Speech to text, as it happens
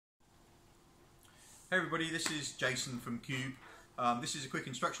Hey everybody, this is Jason from Qube. This is a quick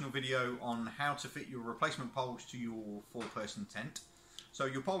instructional video on how to fit your replacement poles to your 4-person tent. So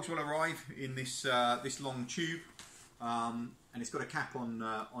your poles will arrive in this this long tube, and it's got a cap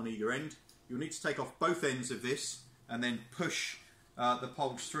on either end. You'll need to take off both ends of this and then push the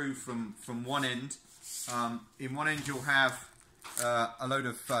poles through from one end. In one end you'll have a load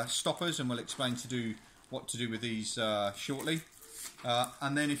of stoppers, and we'll explain what to do with these shortly.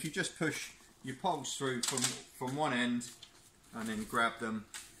 And then if you just push your poles through from one end and then grab them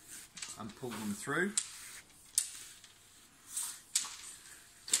and pull them through.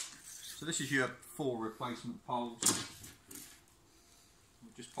 So this is your 4 replacement poles.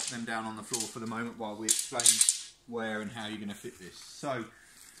 We'll just pop them down on the floor for the moment while we explain where and how you're going to fit this. So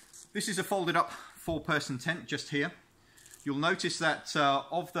this is a folded up 4-person tent just here. You'll notice that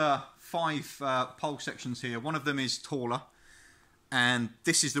of the 5 pole sections here, one of them is taller. And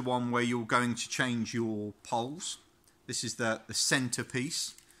this is the one where you're going to change your poles. This is the center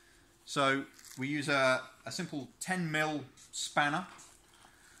piece. So we use a simple 10mm spanner,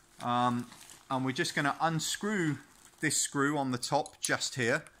 and we're just going to unscrew this screw on the top just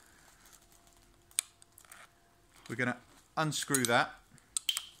here. We're going to unscrew that.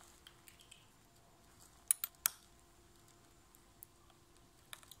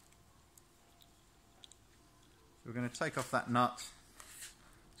 So we're going to take off that nut.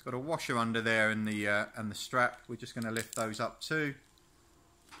 It's got a washer under there and the strap. We're just going to lift those up too,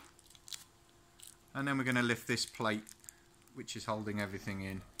 and then we're going to lift this plate, which is holding everything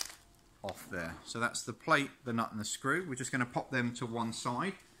in, off there. So that's the plate, the nut and the screw. We're just going to pop them to one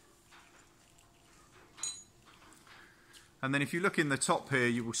side, and then if you look in the top here,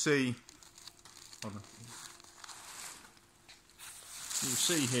 you will see. You'll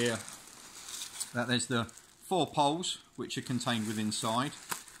see here that there's the 4 poles which are contained within inside.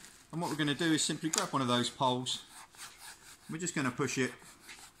 And what we're going to do is simply grab one of those poles. We're just going to push it,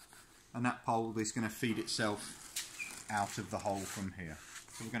 and that pole is going to feed itself out of the hole from here.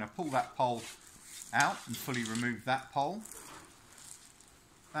 So we're going to pull that pole out and fully remove that pole.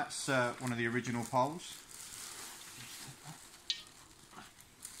 That's one of the original poles.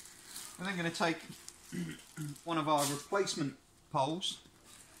 We're then going to take one of our replacement poles,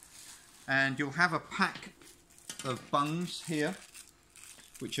 and you'll have a pack of bungs here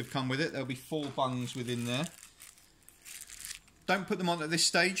which have come with it. There'll be 4 bungs within there. Don't put them on at this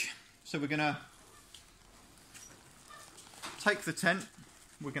stage. So we're going to take the tent,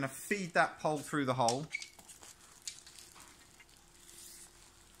 we're going to feed that pole through the hole,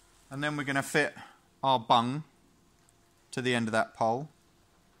 and then we're going to fit our bung to the end of that pole.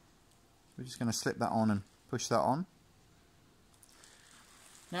 We're just going to slip that on and push that on.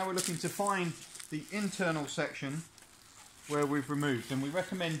 Now we're looking to find the internal section where we've removed, and we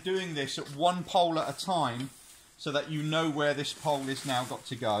recommend doing this at 1 pole at a time so that you know where this pole is now got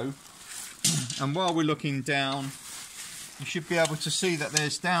to go. And while we're looking down, you should be able to see that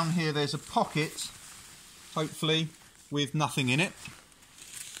there's down here, there's a pocket, hopefully, with nothing in it.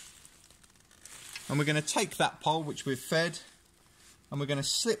 And we're going to take that pole which we've fed, and we're going to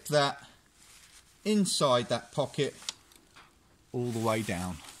slip that inside that pocket all the way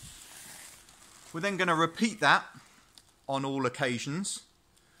down. We're then going to repeat that on all occasions.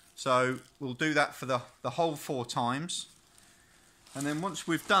 So we'll do that for the whole 4 times. And then once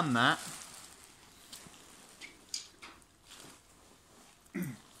we've done that,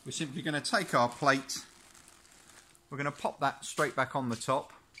 we're simply going to take our plate, we're going to pop that straight back on the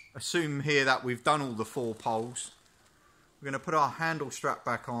top. Assume here that we've done all the 4 poles. We're going to put our handle strap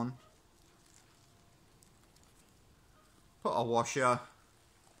back on, put our washer,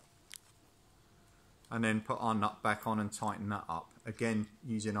 and then put our nut back on and tighten that up. Again,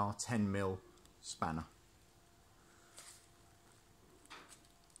 using our 10mm spanner.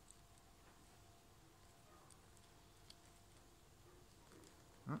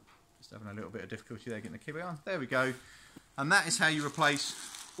 Oh, just having a little bit of difficulty there getting the Qube on. There we go. And that is how you replace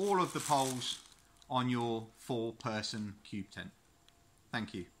all of the poles on your 4-person Qube tent.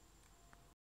 Thank you.